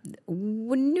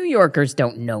 New Yorkers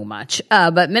don't know much,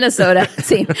 but Minnesota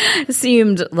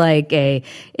seemed like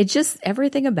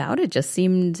everything about it just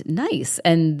seemed nice.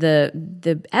 And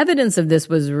the evidence of this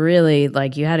was really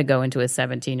like you had to go into a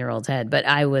 17-year-old's head. But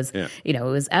I was, it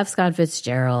was F. Scott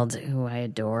Fitzgerald, who I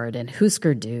adored, and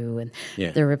Husker Du, and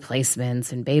The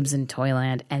Replacements, and Babes in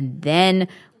Toyland. And then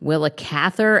Willa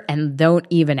Cather, and don't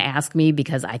even ask me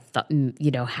because I thought,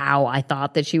 how I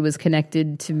thought that she was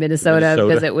connected to Minnesota.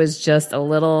 Because it was just a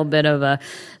little bit of a,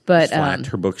 but flat.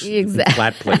 Her books, exactly.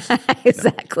 Flat places.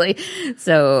 Exactly.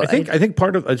 So I think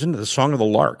part of isn't it the Song of the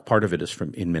Lark? Part of it is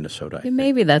in Minnesota.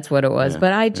 Maybe that's what it was.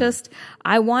 But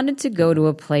I wanted to go to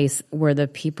a place where the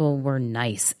people were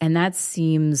nice, and that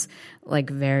seems like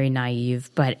very naive,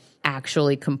 but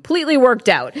actually completely worked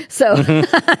out. So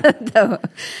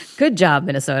good job,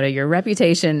 Minnesota. Your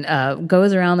reputation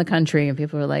goes around the country, and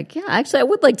people are like, yeah, actually, I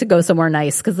would like to go somewhere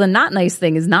nice because the not nice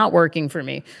thing is not working for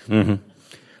me. Mm-hmm.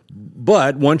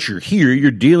 But once you're here,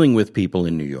 you're dealing with people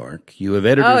in New York. You have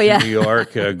editors in New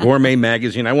York, Gourmet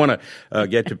Magazine. I want to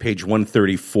get to page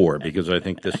 134 because I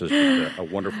think this is a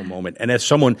wonderful moment. And as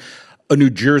someone, a New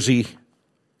Jerseyite,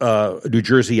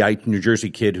 New Jersey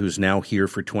kid who's now here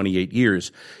for 28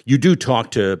 years, you do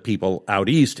talk to people out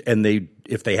east, and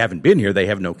if they haven't been here, they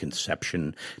have no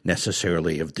conception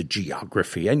necessarily of the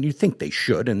geography. And you think they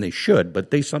should,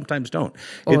 but they sometimes don't.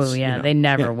 They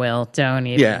never will. Don't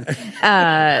even. Yeah.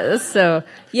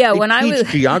 When I was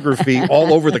geography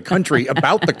all over the country,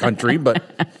 about the country,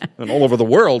 and all over the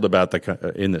world about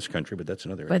in this country, but that's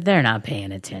another. But they're not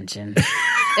paying attention.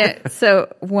 So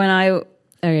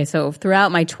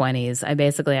throughout my 20s, I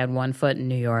basically had one foot in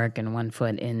New York and one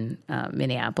foot in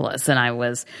Minneapolis, and I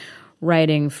was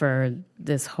writing for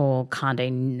this whole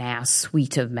Condé Nast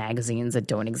suite of magazines that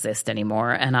don't exist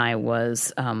anymore, and I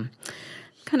was kind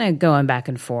of going back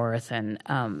and forth, and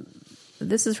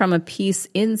this is from a piece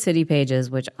in City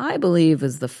Pages, which I believe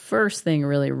was the first thing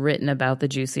really written about the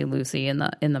Juicy Lucy in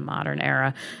the modern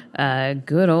era.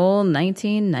 Good old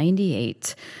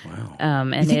 1998. Wow!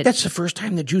 And you think that's the first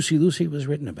time that Juicy Lucy was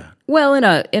written about? Well, in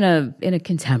a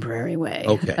contemporary way.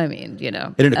 Okay. I mean,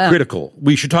 And in a critical.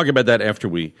 We should talk about that after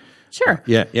we. Sure.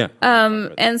 Yeah.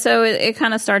 And so it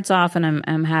kind of starts off, and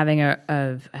I'm having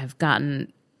I've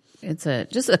gotten. It's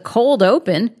just a cold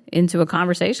open into a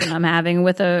conversation I'm having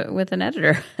with an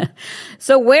editor.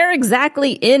 So where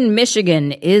exactly in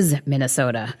Michigan is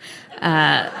Minnesota?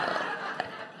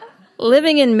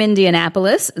 Living in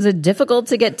Mindianapolis, is it difficult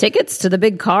to get tickets to the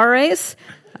big car race?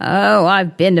 Oh,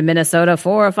 I've been to Minnesota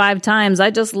 4 or 5 times. I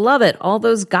just love it. All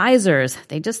those geysers,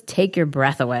 they just take your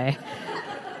breath away.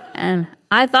 And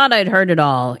I thought I'd heard it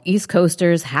all. East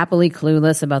Coasters happily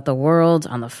clueless about the world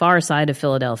on the far side of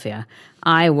Philadelphia.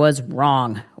 I was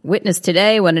wrong. Witness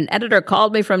today when an editor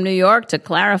called me from New York to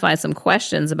clarify some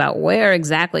questions about where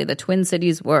exactly the Twin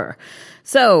Cities were.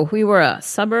 So we were a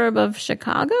suburb of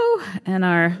Chicago, and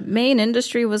our main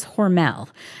industry was Hormel.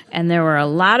 And there were a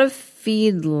lot of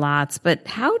feedlots, but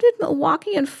how did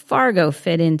Milwaukee and Fargo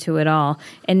fit into it all?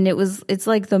 And it's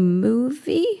like the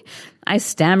movie. I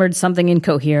stammered something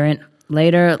incoherent.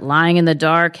 Later, lying in the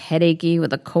dark, headachy,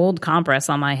 with a cold compress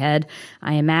on my head,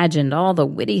 I imagined all the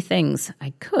witty things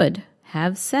I could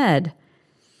have said.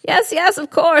 Yes, of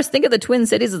course. Think of the Twin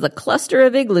Cities as a cluster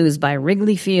of igloos by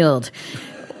Wrigley Field.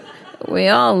 We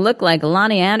all look like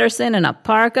Lonnie Anderson in a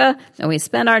parka, and we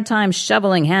spend our time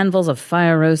shoveling handfuls of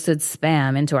fire-roasted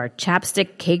Spam into our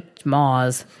chapstick-caked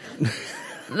maws.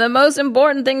 The most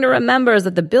important thing to remember is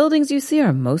that the buildings you see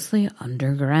are mostly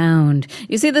underground.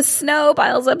 You see, the snow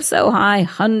piles up so high,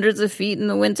 hundreds of feet in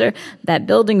the winter, that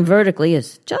building vertically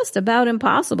is just about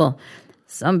impossible.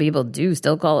 Some people do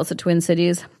still call us the Twin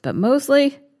Cities, but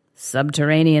mostly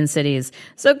subterranean cities.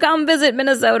 So come visit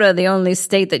Minnesota, the only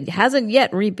state that hasn't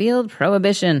yet repealed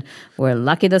Prohibition. We're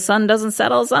lucky the sun doesn't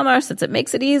set all summer, since it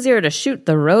makes it easier to shoot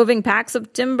the roving packs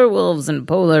of timber wolves and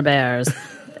polar bears.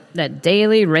 that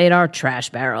daily raid our trash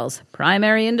barrels.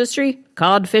 Primary industry,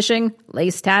 cod fishing,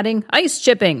 lace tatting, ice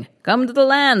chipping. Come to the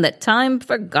land that time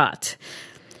forgot.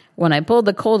 When I pulled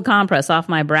the cold compress off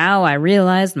my brow, I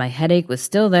realized my headache was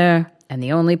still there, and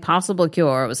the only possible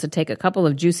cure was to take a couple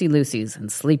of Juicy Lucy's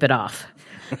and sleep it off.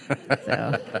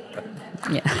 So,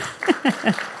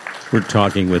 yeah. We're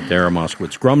talking with Dara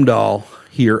Moskowitz Grumdahl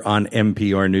here on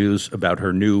NPR News about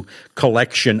her new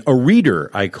collection, a reader,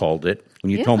 I called it.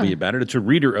 When you told me about it, it's a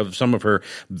reader of some of her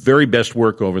very best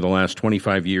work over the last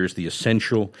 25 years, The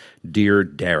Essential Dear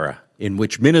Dara, in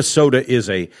which Minnesota is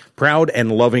a proud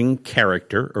and loving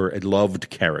character, or a loved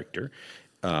character.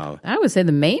 I would say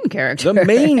the main character. The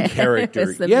main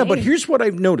character. Main. But here's what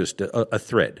I've noticed, a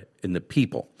thread in the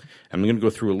people. I'm going to go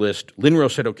through a list. Lynn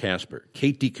Rossetto Kasper,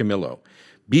 Kate DiCamillo,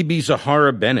 Bibi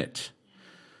Zahara Bennett,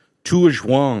 Tua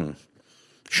Zhuang,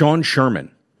 Sean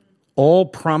Sherman, all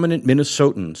prominent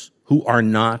Minnesotans who are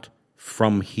not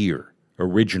from here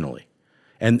originally,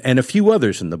 and a few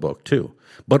others in the book too.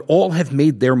 But all have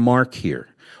made their mark here.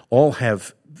 All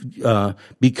have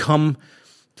become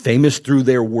famous through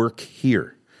their work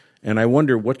here. And I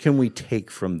wonder, what can we take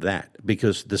from that?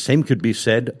 Because the same could be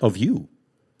said of you.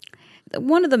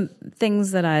 One of the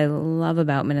things that I love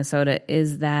about Minnesota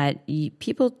is that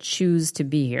people choose to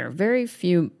be here. Very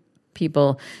few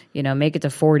people, make it to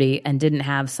 40 and didn't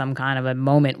have some kind of a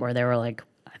moment where they were like,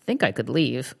 I think I could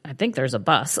leave. I think there's a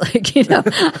bus. I think, Judy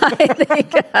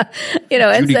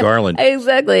Garland.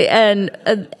 Exactly. And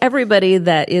everybody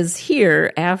that is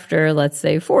here after, let's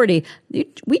say, 40,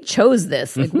 we chose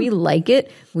this. Like, we like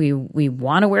it. We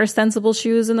want to wear sensible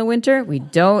shoes in the winter. We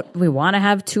want to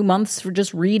have 2 months for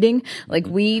just reading. Like,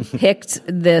 we picked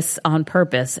this on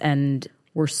purpose, and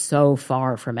we're so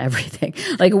far from everything.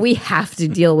 Like, we have to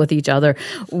deal with each other.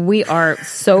 We are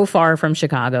so far from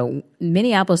Chicago.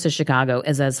 Minneapolis to Chicago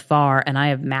is as far, and I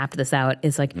have mapped this out,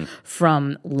 it's like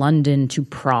from London to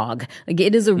Prague. Like,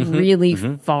 it is a really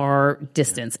far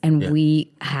distance. And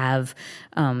we have,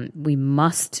 we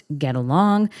must get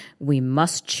along. We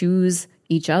must choose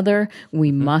each other.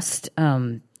 We must,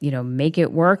 make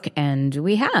it work, and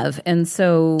we have. And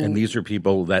so... And these are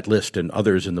people, that list and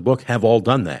others in the book, have all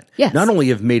done that. Yes. Not only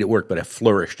have made it work, but have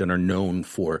flourished and are known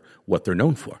for what they're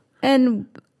known for. And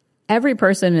every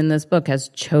person in this book has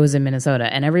chosen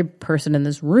Minnesota, and every person in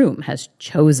this room has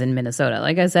chosen Minnesota.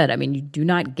 Like I said,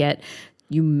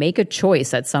 you make a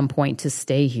choice at some point to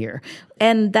stay here.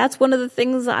 And that's one of the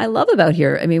things I love about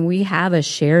here. I mean, we have a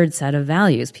shared set of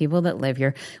values. People that live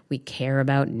here, we care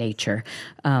about nature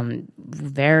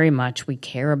very much. We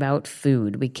care about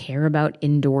food. We care about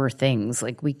indoor things.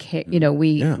 Like, we care,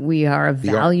 we are a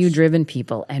value-driven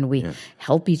people, and we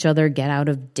help each other get out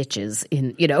of ditches.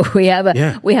 We have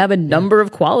a number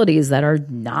of qualities that are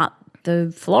not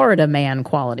the Florida man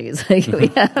qualities. Like, we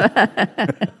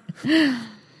have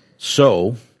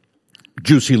So,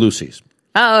 Juicy Lucy's.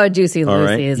 Oh, Juicy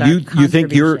Lucy's. Right. You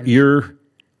think your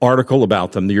article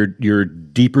about them, your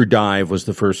deeper dive was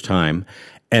the first time,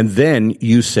 and then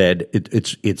you said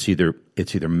it's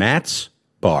either Matt's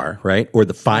bar, right, or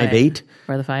the 5-8,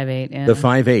 or the 5-8, yeah, the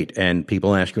 5-8, and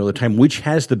people ask you all the time, which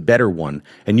has the better one?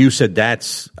 And you said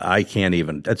that's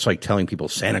like telling people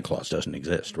Santa Claus doesn't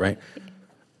exist, right?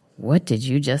 What did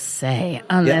you just say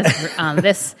on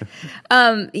this?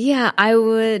 I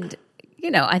would,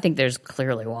 I think there's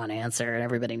clearly one answer, and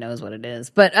everybody knows what it is.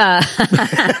 But,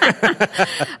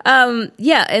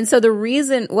 and so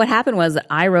what happened was that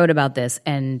I wrote about this,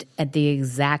 and at the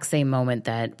exact same moment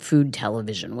that food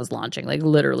television was launching, like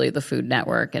literally the Food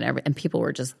Network, and people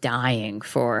were just dying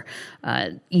for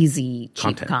easy,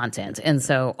 cheap content. And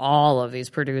so all of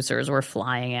these producers were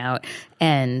flying out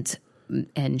and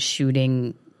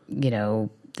shooting. You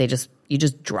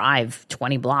just drive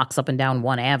 20 blocks up and down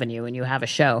one avenue and you have a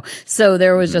show. So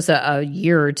there was just a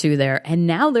year or two there. And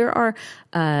now there are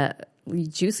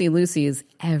Juicy Lucy's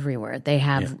everywhere. They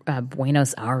have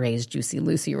Buenos Aires Juicy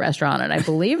Lucy restaurant, and I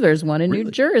believe there's one in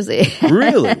New Jersey.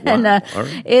 Really? Wow. And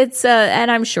it's and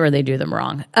I'm sure they do them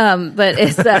wrong, but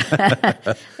it's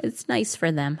it's nice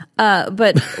for them.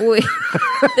 But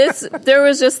there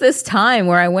was just this time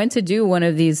where I went to do one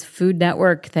of these Food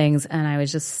Network things, and I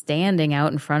was just standing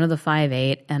out in front of the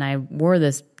 5-8, and I wore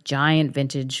this giant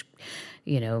vintage,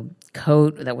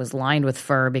 coat that was lined with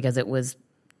fur because it was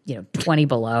 20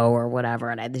 below or whatever.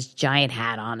 And I had this giant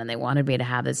hat on, and they wanted me to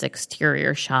have this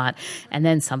exterior shot. And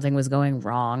then something was going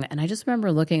wrong. And I just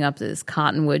remember looking up this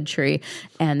cottonwood tree,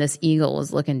 and this eagle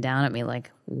was looking down at me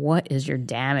like, what is your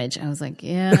damage? I was like,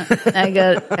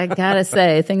 I gotta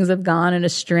say, things have gone in a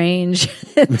strange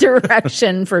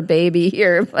direction for baby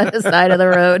here by the side of the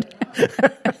road.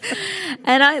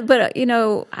 But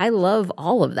I love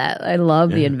all of that. I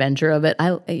love the adventure of it.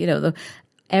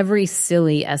 Every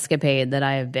silly escapade that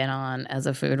I have been on as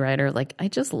a food writer, like, I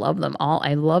just love them all.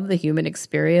 I love the human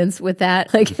experience with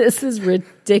that. Like, this is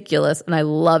ridiculous, and I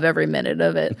love every minute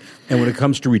of it. And when it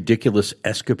comes to ridiculous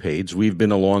escapades, we've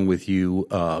been along with you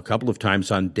a couple of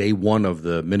times on day one of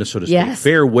the Minnesota State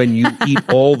Fair when you eat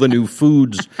all the new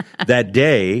foods that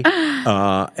day.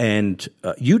 And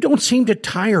you don't seem to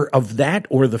tire of that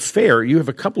or the fair. You have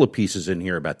a couple of pieces in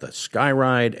here about the Sky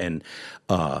Ride and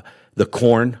the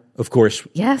corn, of course.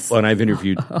 Yes. And I've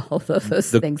interviewed all of those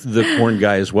things. The corn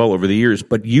guy as well over the years.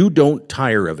 But you don't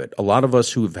tire of it. A lot of us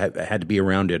who have had to be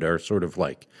around it are sort of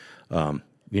like,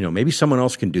 maybe someone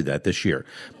else can do that this year,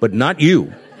 but not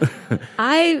you.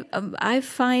 I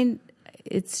find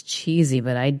it's cheesy,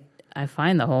 but I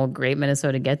find the whole Great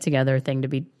Minnesota Get-Together thing to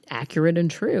be accurate and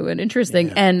true and interesting.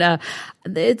 Yeah.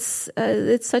 And it's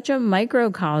such a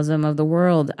microcosm of the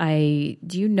world. Do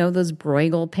you know those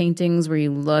Bruegel paintings where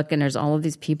you look and there's all of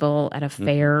these people at a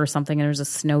fair or something and there's a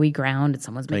snowy ground and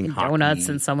someone's making donuts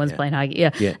and someone's playing hockey?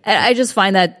 Yeah. And I just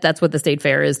find that that's what the state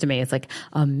fair is to me. It's like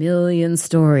a million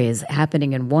stories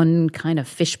happening in one kind of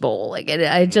fishbowl. Like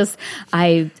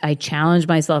I challenge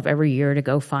myself every year to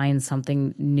go find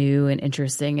something new and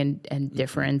interesting and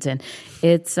different. And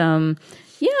it's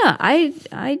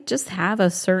I just have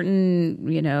a certain,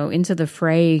 into the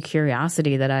fray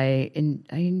curiosity that I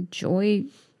enjoy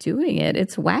doing it.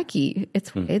 It's wacky.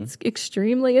 It's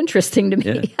extremely interesting to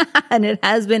me. Yeah. And it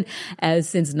has been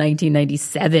since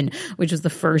 1997, which was the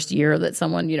first year that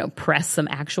someone, pressed some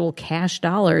actual cash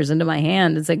dollars into my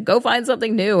hand and said, go find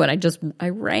something new. And I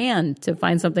ran to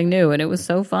find something new, and it was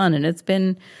so fun. And it's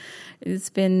been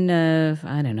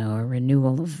I don't know, a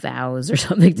renewal of vows or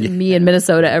something to me in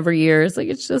Minnesota every year. It's like,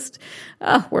 it's just,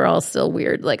 we're all still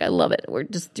weird. Like, I love it. We're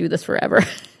just do this forever.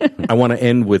 I want to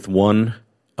end with one.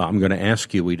 I'm going to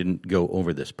ask you, we didn't go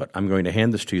over this, but I'm going to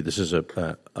hand this to you. This is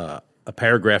a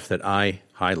paragraph that I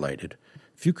highlighted.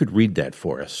 If you could read that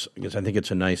for us, because I think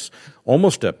it's a nice,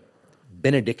 almost a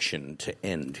benediction to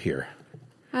end here.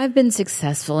 I've been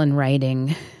successful in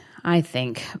writing, I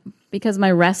think, because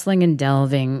my wrestling and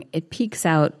delving, it peeks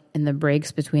out in the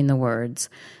breaks between the words,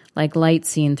 like light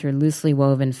seen through loosely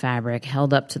woven fabric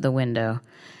held up to the window.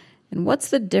 And what's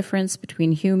the difference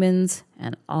between humans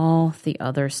and all the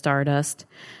other stardust?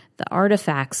 The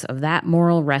artifacts of that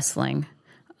moral wrestling,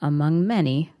 among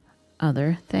many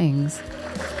other things.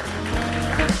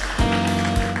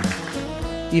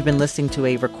 You've been listening to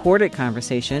a recorded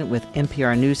conversation with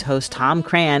NPR News host Tom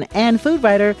Cran and food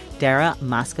writer Dara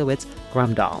Moskowitz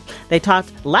Grumdahl. They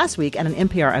talked last week at an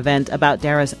NPR event about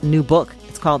Dara's new book.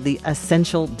 It's called The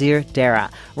Essential Dear Dara,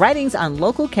 Writings on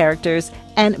Local Characters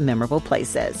and Memorable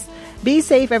Places. Be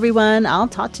safe, everyone. I'll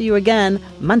talk to you again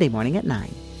Monday morning at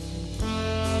 9.